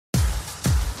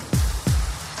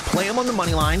play them on the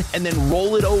money line, and then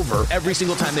roll it over every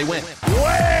single time they win.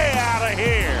 Way out of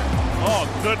here. Oh,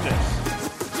 goodness.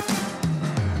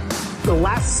 The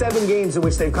last 7 games in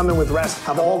which they've come in with rest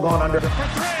have all gone under. For 3.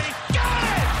 Got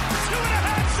it!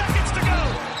 2.5 seconds to go.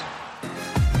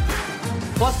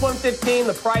 Plus 115,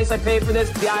 the price I paid for this.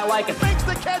 Yeah, I like it. Makes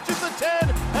the catch at the 10,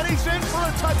 and he's in for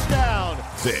a touchdown.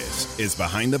 This is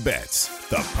Behind the Bets,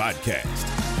 the podcast.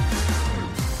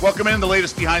 Welcome in the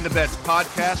latest Behind the Bets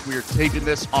podcast. We are taping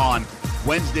this on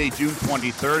Wednesday, June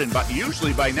 23rd, and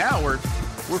usually by now we're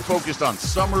focused on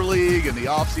Summer League and the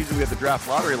offseason. We had the draft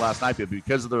lottery last night, but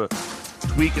because of the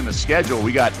tweak in the schedule,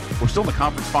 we're still in the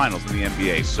conference finals in the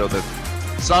NBA. So the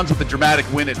Suns with the dramatic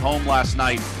win at home last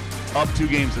night, up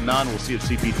 2-0. We'll see if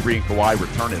CP3 and Kawhi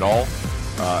return at all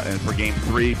and for Game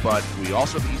 3. But we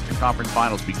also have the Eastern Conference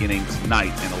Finals beginning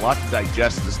tonight, and a lot to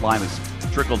digest. This line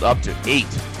has trickled up to 8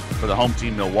 for the home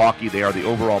team, Milwaukee. They are the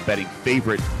overall betting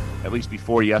favorite, at least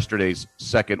before yesterday's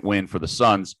second win for the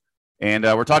Suns. And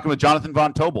we're talking with Jonathan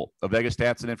Von Tobel of Vegas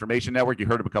Stats and Information Network. You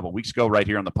heard him a couple of weeks ago right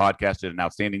here on the podcast. Did an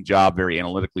outstanding job, very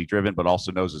analytically driven, but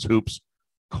also knows his hoops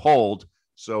cold.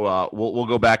 So we'll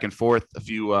go back and forth, a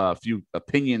few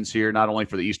opinions here, not only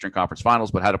for the Eastern Conference Finals,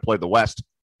 but how to play the West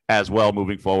as well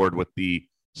moving forward with the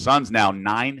Suns now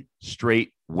 9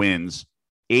 straight wins,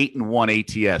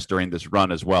 8-1 ATS during this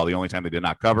run as well. The only time they did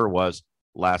not cover was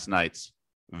last night's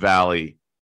Valley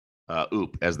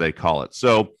Oop, as they call it.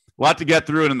 So a lot to get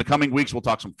through, and in the coming weeks, we'll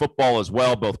talk some football as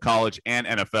well, both college and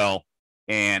NFL,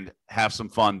 and have some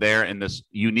fun there in this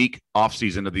unique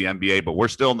offseason of the NBA. But we're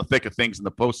still in the thick of things in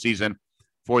the postseason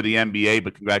for the NBA.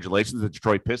 But congratulations to the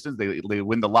Detroit Pistons. They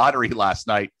win the lottery last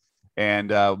night, and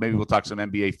maybe we'll talk some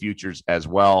NBA futures as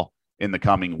well in the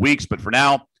coming weeks. But for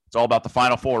now, it's all about the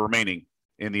Final Four remaining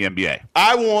in the NBA.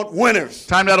 I want winners.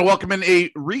 Time now to welcome in a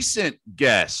recent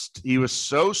guest. He was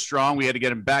so strong, we had to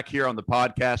get him back here on the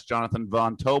podcast. Jonathan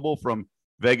Von Tobel from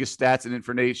Vegas Stats and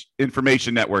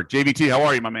Information Network. JVT, how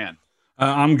are you, my man?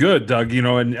 I'm good, Doug.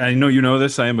 And I know you know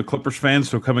this. I am a Clippers fan,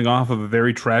 so coming off of a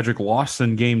very tragic loss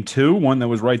in Game 2, one that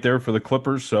was right there for the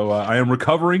Clippers. So I am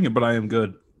recovering, but I am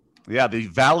good. Yeah, the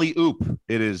Valley Oop,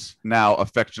 it is now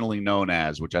affectionately known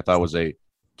as, which I thought was a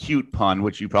cute pun,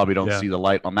 which you probably don't see the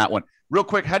light on that one. Real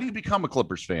quick, how do you become a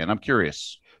Clippers fan? I'm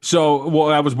curious. So,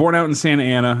 I was born out in Santa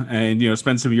Ana and,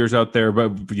 spent some years out there, but,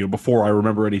 before I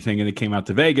remember anything, and it came out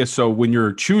to Vegas. So when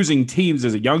you're choosing teams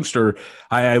as a youngster,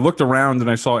 I looked around and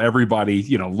I saw everybody,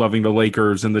 loving the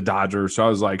Lakers and the Dodgers. So I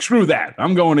was like, screw that.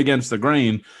 I'm going against the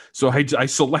grain. So I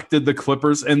selected the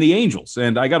Clippers and the Angels,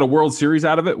 and I got a World Series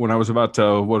out of it when I was about,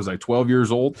 12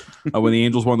 years old when the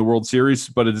Angels won the World Series,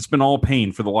 but it's been all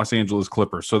pain for the Los Angeles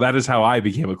Clippers. So that is how I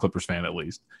became a Clippers fan, at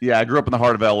least. Yeah, I grew up in the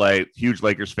heart of LA, huge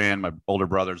Lakers fan, my older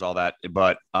brother, all that,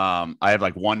 but I had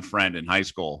like one friend in high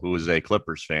school who was a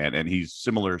Clippers fan, and he's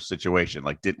similar situation,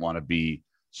 like didn't want to be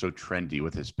so trendy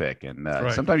with his pick, and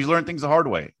sometimes you learn things the hard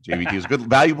way. JVT is a good,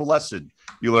 valuable lesson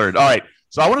you learned. All right,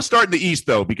 so I want to start in the East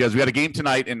though, because we got a game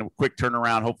tonight and a quick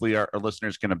turnaround. Hopefully our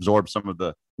listeners can absorb some of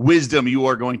the wisdom you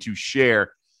are going to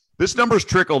share. This number's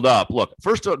trickled up. Look,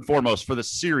 first and foremost, for the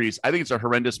series, I think it's a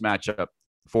horrendous matchup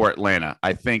for Atlanta.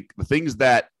 I think the things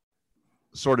that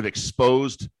sort of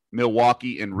exposed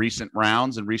Milwaukee in recent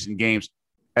rounds and recent games,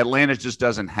 Atlanta just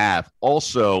doesn't have.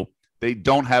 Also, they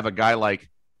don't have a guy like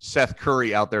Seth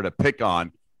Curry out there to pick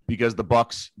on because the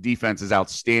Bucks defense is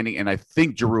outstanding, and I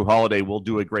think Jrue Holiday will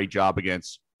do a great job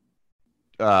against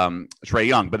Trae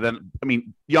Young. But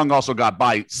then, Young also got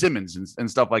by Simmons and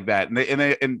stuff like that,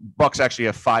 and Bucks actually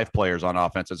have 5 players on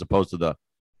offense as opposed to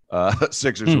the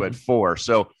Sixers who had 4.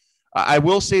 So I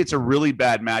will say it's a really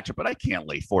bad matchup, but I can't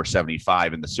lay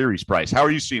 475 in the series price. How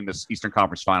are you seeing this Eastern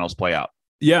Conference Finals play out?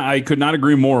 Yeah, I could not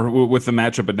agree more with the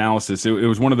matchup analysis. It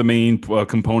was one of the main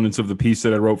components of the piece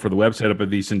that I wrote for the website up at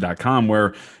VSiN.com,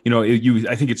 where,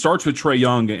 I think it starts with Trae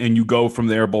Young and you go from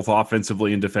there both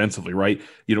offensively and defensively, right?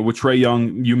 With Trae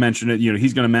Young, you mentioned it,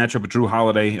 he's going to match up with Jrue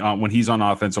Holiday when he's on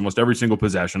offense almost every single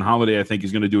possession. Holiday, I think,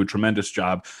 is going to do a tremendous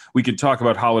job. We could talk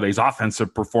about Holiday's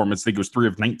offensive performance. I think it was 3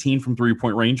 of 19 from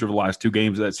three-point range over the last 2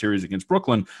 games of that series against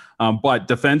Brooklyn. But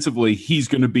defensively, he's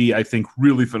going to be, I think,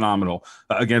 really phenomenal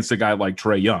against a guy like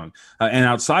Trae Young. And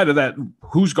outside of that,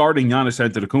 who's guarding Giannis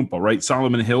Antetokounmpo, right?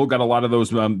 Solomon Hill got a lot of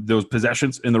those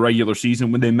possessions in the regular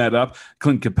season when they met up.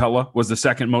 Clint Capella was the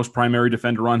second most primary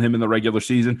defender on him in the regular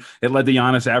season. It led to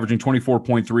Giannis averaging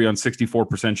 24.3 on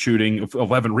 64% shooting,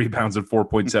 11 rebounds and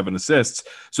 4.7 assists.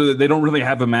 So that they don't really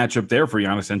have a matchup there for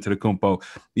Giannis Antetokounmpo.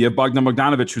 You have Bogdan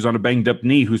Bogdanović, who's on a banged up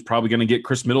knee, who's probably going to get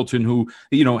Chris Middleton, who,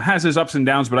 has his ups and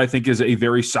downs, but I think is a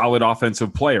very solid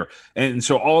offensive player. And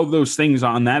so all of those things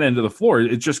on that end of the floor,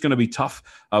 it's just going to be tough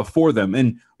for them.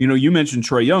 And, you mentioned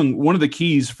Trae Young. One of the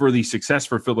keys for the success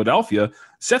for Philadelphia,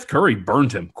 Seth Curry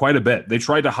burned him quite a bit. They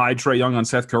tried to hide Trae Young on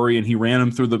Seth Curry, and he ran him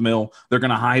through the mill. They're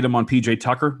going to hide him on PJ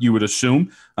Tucker, you would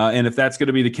assume. And if that's going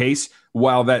to be the case,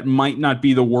 while that might not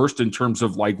be the worst in terms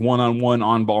of like one-on-one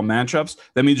on-ball matchups,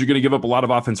 that means you're going to give up a lot of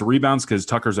offensive rebounds because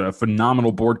Tucker's a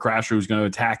phenomenal board crasher who's going to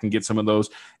attack and get some of those.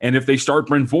 And if they start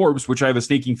Bryn Forbes, which I have a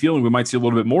sneaking feeling we might see a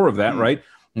little bit more of that, right?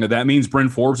 That means Bryn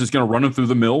Forbes is going to run him through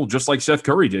the mill just like Seth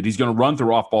Curry did. He's going to run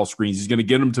through off-ball screens. He's going to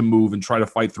get him to move and try to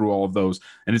fight through all of those.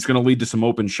 And it's going to lead to some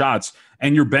open shots.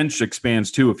 And your bench expands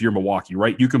too if you're Milwaukee,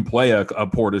 right? You can play a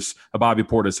Bobby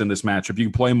Portis in this matchup. You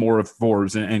can play more of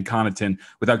Forbes and Connaughton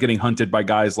without getting hunted by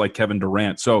guys like Kevin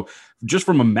Durant. So just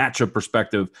from a matchup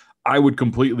perspective, I would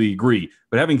completely agree.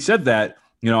 But having said that,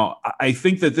 I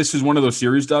think that this is one of those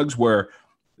series, Doug's, where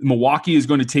Milwaukee is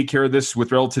going to take care of this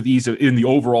with relative ease in the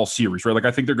overall series, right? Like,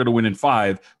 I think they're going to win in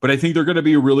 5, but I think they're going to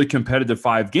be a really competitive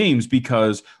 5 games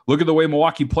because look at the way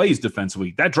Milwaukee plays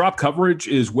defensively. That drop coverage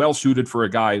is well suited for a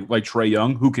guy like Trae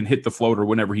Young who can hit the floater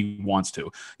whenever he wants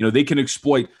to. They can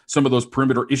exploit some of those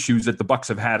perimeter issues that the Bucks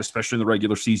have had, especially in the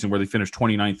regular season where they finished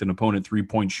 29th in opponent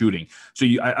 3-point shooting. So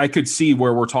I could see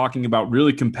where we're talking about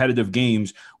really competitive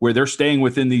games where they're staying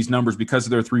within these numbers because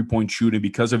of their 3-point shooting,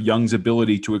 because of Young's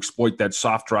ability to exploit that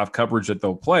soft drop coverage that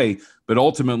they'll play. But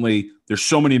ultimately, there's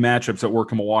so many matchups that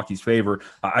work in Milwaukee's favor.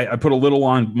 I put a little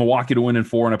on Milwaukee to win in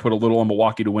 4, and I put a little on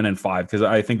Milwaukee to win in 5 because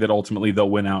I think that ultimately they'll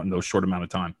win out in those short amount of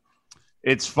time.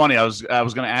 It's funny. I was going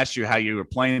to ask you how you were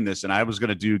playing this, and I was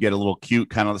going to get a little cute,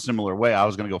 kind of the similar way. I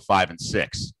was going to go 5 and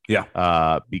 6.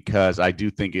 Yeah. Because I do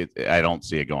think I don't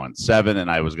see it going 7, and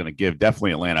I was going to give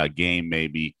definitely Atlanta a game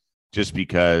maybe just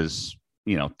because,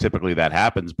 typically that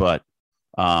happens. But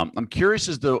I'm curious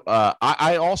as to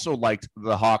I also liked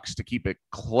the Hawks to keep it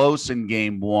close in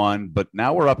game 1, but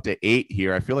now we're up to 8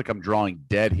 here. I feel like I'm drawing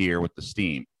dead here with the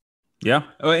steam. Yeah.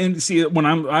 And see, when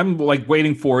I'm like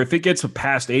waiting for, if it gets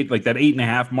past 8, like that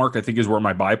 8.5 mark, I think is where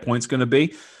my buy point's going to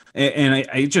be. And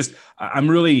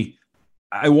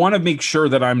I want to make sure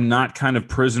that I'm not kind of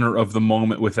prisoner of the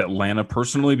moment with Atlanta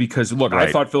personally, because look, right.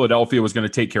 I thought Philadelphia was going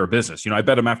to take care of business. I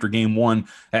bet them after game 1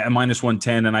 at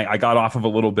 -110, and I got off of a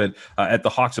little bit at the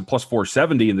Hawks at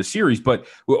 +470 in the series. But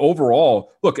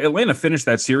overall, look, Atlanta finished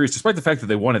that series, despite the fact that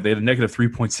they won it, they had a negative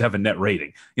 3.7 net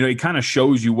rating. It kind of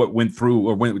shows you what went through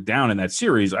or went down in that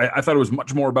series. I thought it was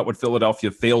much more about what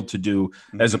Philadelphia failed to do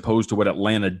as opposed to what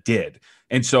Atlanta did.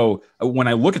 And so when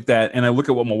I look at that and I look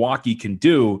at what Milwaukee can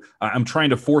do, I'm trying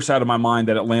to force out of my mind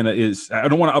that Atlanta I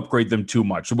don't want to upgrade them too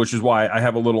much, which is why I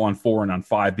have a little on 4 and on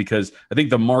 5, because I think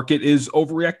the market is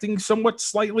overreacting somewhat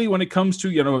slightly when it comes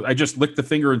to, I just lick the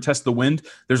finger and test the wind.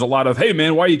 There's a lot of, hey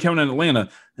man, why are you counting on Atlanta?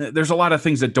 There's a lot of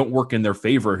things that don't work in their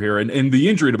favor here. And the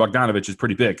injury to Bogdanović is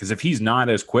pretty big, because if he's not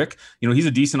as quick, he's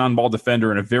a decent on-ball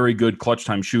defender and a very good clutch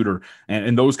time shooter.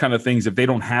 And those kind of things, if they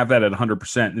don't have that at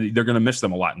 100%, they're going to miss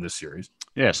them a lot in this series.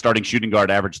 Yeah, starting shooting guard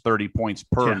averaged 30 points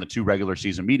per in the 2 regular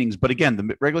season meetings. But again,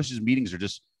 the regular season meetings are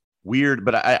just weird.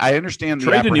 But I understand the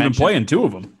Trae didn't even play in 2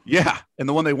 of them. Yeah, and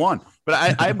the one they won.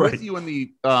 But I'm right. with you in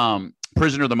the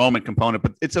prisoner of the moment component.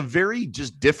 But it's a very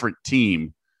just different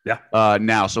team. Yeah.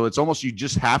 Now, so it's almost you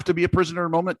just have to be a prisoner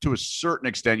of the moment to a certain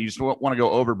extent. You just want to go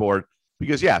overboard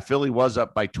because Philly was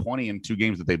up by 20 in 2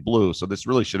 games that they blew. So this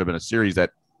really should have been a series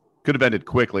that could have ended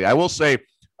quickly. I will say,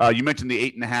 you mentioned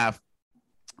the 8.5.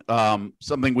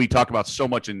 Something we talk about so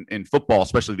much in football,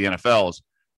 especially the NFL, is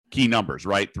key numbers,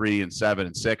 right? 3 and 7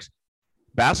 and 6.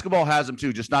 Basketball has them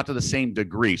too, just not to the same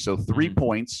degree. So 3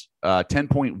 points,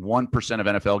 10.1% of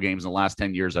NFL games in the last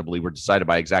 10 years, I believe, were decided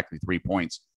by exactly 3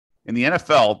 points. In the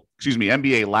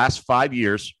NBA, last 5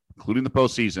 years, including the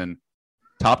postseason,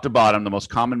 top to bottom, the most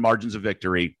common margins of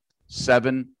victory,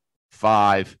 7,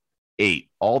 5, 8.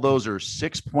 All those are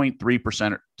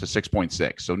 6.3% to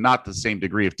 6.6. So not the same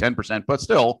degree of 10%, but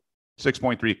still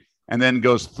 6.3. And then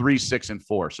goes 3, 6, and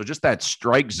 4. So just that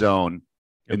strike zone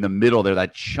in the middle there,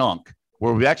 that chunk,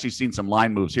 where we've actually seen some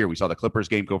line moves here. We saw the Clippers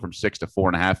game go from 6 to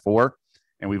 4.5, 4.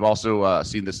 And we've also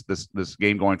seen this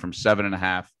game going from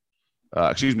 7.5.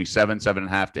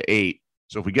 7.5 to 8.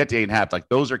 So if we get to 8.5, like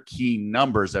those are key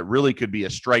numbers that really could be a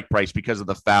strike price because of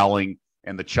the fouling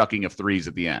and the chucking of threes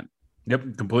at the end.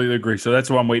 Yep, completely agree. So that's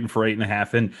why I'm waiting for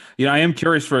 8.5. And, I am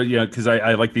curious for, because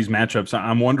I like these matchups.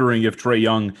 I'm wondering if Trae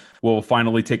Young will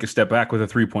finally take a step back with a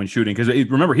 3-point shooting. Because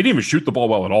remember, he didn't even shoot the ball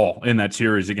well at all in that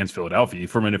series against Philadelphia.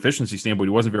 From an efficiency standpoint,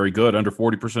 he wasn't very good, under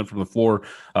 40% from the floor,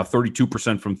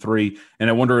 32% from 3. And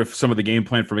I wonder if some of the game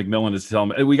plan for McMillan is to tell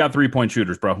him, hey, we got 3-point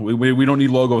shooters, bro. We don't need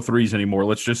logo threes anymore.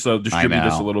 Let's just distribute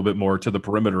this a little bit more to the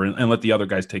perimeter and let the other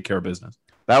guys take care of business.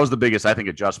 That was the biggest, I think,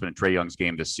 adjustment in Trae Young's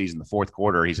game this season, the fourth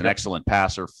quarter. He's an excellent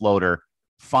passer, floater,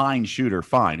 fine shooter,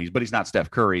 fine. But he's not Steph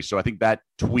Curry. So I think that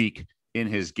tweak in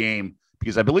his game,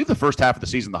 because I believe the first half of the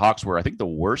season, the Hawks were, I think, the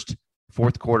worst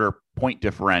fourth quarter point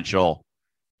differential.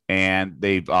 And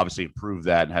they've obviously improved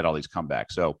that and had all these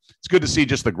comebacks. So it's good to see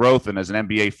just the growth. And as an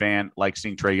NBA fan, like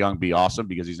seeing Trae Young be awesome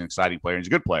because he's an exciting player and he's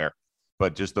a good player,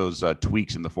 but just those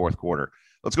tweaks in the fourth quarter.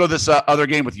 Let's go to this other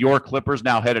game with your Clippers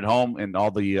now headed home and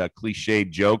all the cliched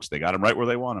jokes. They got them right where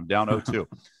they want them, down 0-2.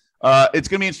 It's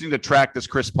going to be interesting to track this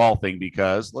Chris Paul thing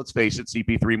because, let's face it,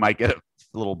 CP3 might get a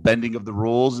little bending of the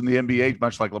rules in the NBA,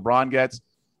 much like LeBron gets.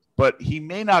 But he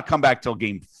may not come back till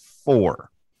game 4.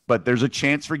 But there's a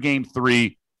chance for game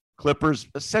 3. Clippers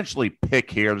essentially pick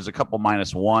here. There's a couple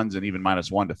 -1s and even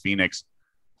 -1 to Phoenix.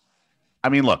 I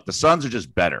mean, look, the Suns are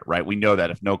just better, right? We know that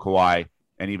if no Kawhi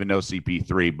and even no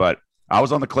CP3. But I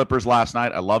was on the Clippers last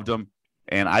night. I loved them.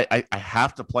 And I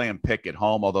have to play him pick at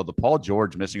home, although the Paul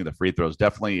George missing of the free throws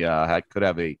definitely could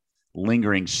have a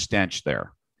lingering stench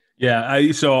there. Yeah,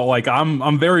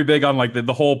 I'm very big on like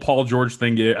the whole Paul George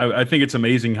thing. I think it's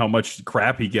amazing how much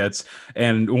crap he gets,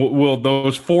 and will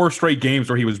those 4 straight games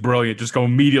where he was brilliant just go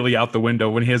immediately out the window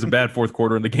when he has a bad fourth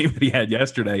quarter in the game that he had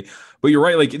yesterday. But you're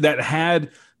right, like that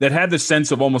had the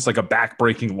sense of almost like a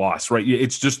back-breaking loss, right?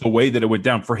 It's just the way that it went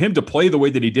down. For him to play the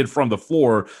way that he did from the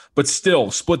floor, but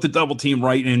still split the double team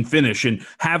right and finish and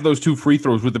have those 2 free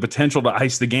throws with the potential to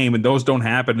ice the game, and those don't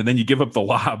happen, and then you give up the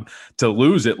lob to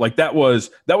lose it. Like that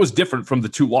was different from the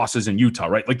 2 losses in Utah,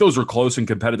 right? Like those were close and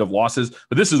competitive losses,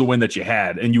 but this is a win that you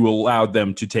had, and you allowed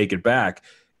them to take it back.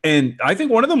 And I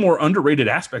think one of the more underrated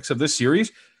aspects of this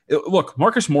series, look,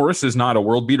 Marcus Morris is not a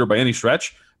world beater by any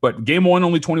stretch, but game 1,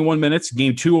 only 21 minutes.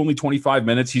 Game 2, only 25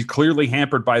 minutes. He's clearly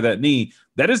hampered by that knee.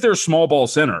 That is their small ball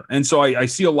center. And so I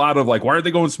see a lot of like, why are they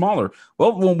going smaller?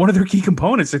 Well, one of their key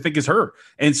components, I think, is hurt.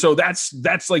 And so that's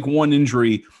like one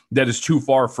injury that is too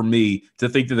far for me to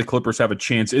think that the Clippers have a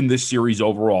chance in this series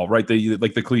overall, right?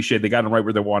 Like the cliche, they got him right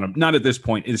where they want him. Not at this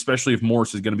point, especially if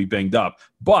Morris is going to be banged up.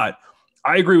 But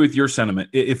I agree with your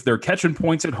sentiment. If they're catching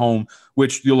points at home,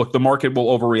 which you look, the market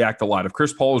will overreact a lot. If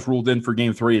Chris Paul is ruled in for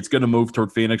game 3, it's going to move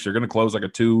toward Phoenix. They're going to close like a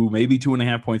 2, maybe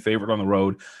 2.5 point favorite on the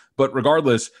road. But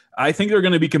regardless, I think they're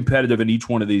going to be competitive in each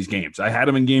one of these games. I had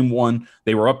them in game 1.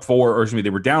 They were up 4, or excuse me, they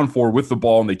were down 4 with the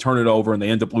ball, and they turn it over, and they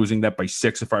end up losing that by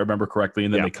 6, if I remember correctly.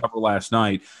 And then they cover last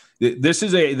night. This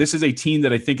is a team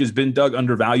that I think has been, Doug,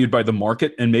 undervalued by the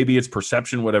market, and maybe it's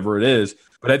perception, whatever it is.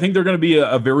 But I think they're going to be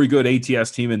a very good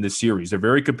ATS team in this series. They're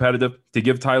very competitive. To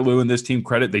give Ty Lue and this team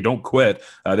credit, they don't quit.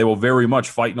 They will very much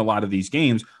fight in a lot of these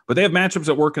games, but they have matchups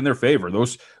that work in their favor.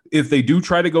 Those, if they do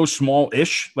try to go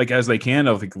small-ish, like as they can,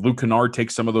 I think Luke Kennard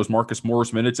takes some of those Marcus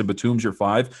Morris minutes and Batum's your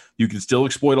 5. You can still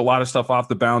exploit a lot of stuff off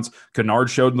the bounce. Kennard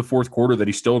showed in the fourth quarter that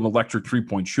he's still an electric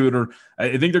 3-point shooter.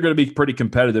 I think they're going to be pretty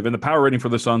competitive, and the power rating for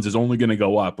the Suns is only going to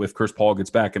go up if Chris Paul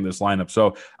gets back in this lineup.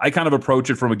 So I kind of approach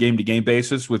it from a game-to-game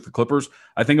basis with the Clippers.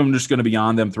 I think I'm just going to be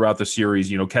on them throughout the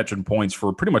series, catching points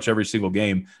for pretty much every single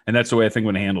game, and that's the way I think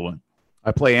I'm going to handle it.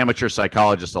 I play amateur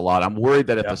psychologist a lot. I'm worried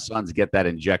that if the Suns get that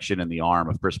injection in the arm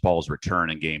of Chris Paul's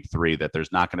return in game 3, that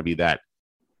there's not going to be that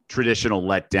traditional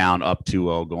letdown up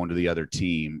 2-0 going to the other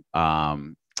team.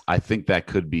 I think that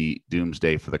could be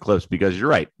doomsday for the Clips because you're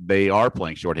right. They are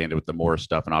playing shorthanded with the Morris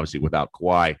stuff and obviously without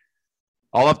Kawhi.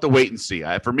 I'll have to wait and see.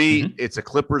 For me, it's a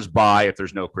Clippers buy if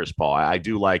there's no Chris Paul. I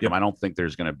do like him. I don't think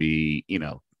there's going to be,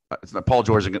 Paul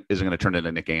George isn't going to turn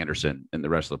into Nick Anderson in the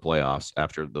rest of the playoffs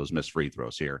after those missed free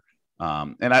throws here.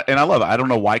 And I love it. I don't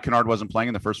know why Kennard wasn't playing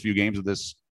in the first few games of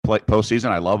this postseason.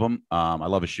 I love him. I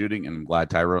love his shooting, and I'm glad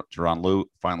Tyronn Lue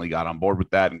finally got on board with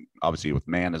that, and obviously with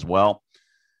Man as well.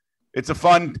 It's a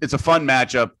fun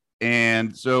matchup,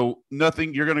 and so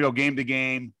nothing. You're going to go game to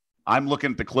game. I'm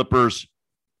looking at the Clippers.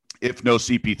 If no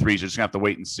CP3s, you're just going to have to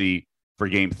wait and see for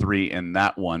game 3 in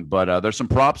that one. But there's some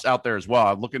props out there as well.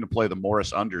 I'm looking to play the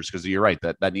Morris unders because you're right,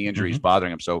 that knee injury is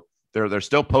bothering him. So they're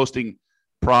still posting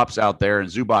props out there, and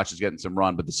Zubac is getting some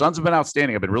run. But the Suns have been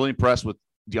outstanding. I've been really impressed with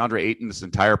DeAndre Ayton this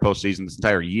entire postseason, this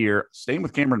entire year. Staying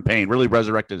with Cameron Payne really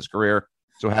resurrected his career.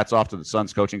 So hats off to the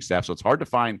Suns coaching staff. So it's hard to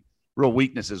find real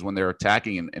weaknesses when they're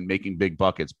attacking and making big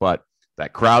buckets. But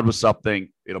that crowd was something.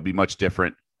 It'll be much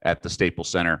different at the Staples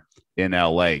Center in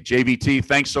LA. JVT,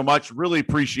 thanks so much. Really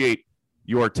appreciate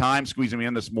your time squeezing me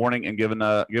in this morning and giving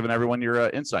everyone your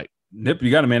insight. Nip,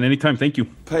 you got it, man. Anytime. Thank you.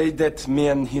 Pay that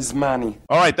man his money.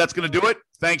 All right, that's going to do it.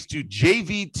 Thanks to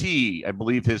JVT. I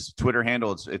believe his Twitter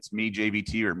handle, it's me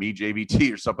JVT or me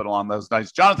JVT or something along those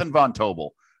lines. Jonathan Von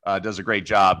Tobel does a great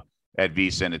job at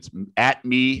VSiN. It's at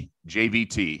me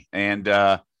JVT. And,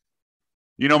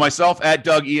 You know myself, at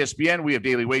Doug ESPN. We have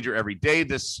Daily Wager every day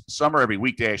this summer, every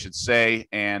weekday, I should say,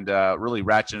 and really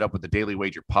ratcheting it up with the Daily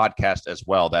Wager podcast as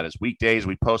well. That is weekdays.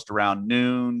 We post around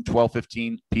noon,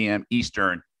 12:15 p.m.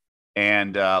 Eastern,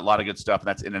 and a lot of good stuff, and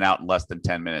that's in and out in less than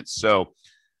 10 minutes. So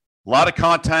a lot of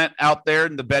content out there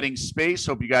in the betting space.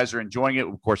 Hope you guys are enjoying it.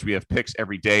 Of course, we have picks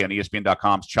every day on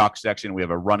ESPN.com's Chalk section. We have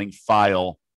a running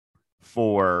file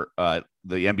for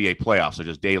the NBA playoffs. So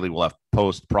just daily, we'll have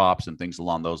post props and things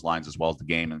along those lines, as well as the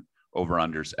game and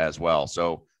over-unders as well.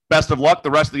 So best of luck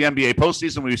the rest of the NBA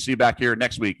postseason. We'll see you back here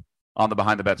next week on the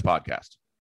Behind the Bets podcast.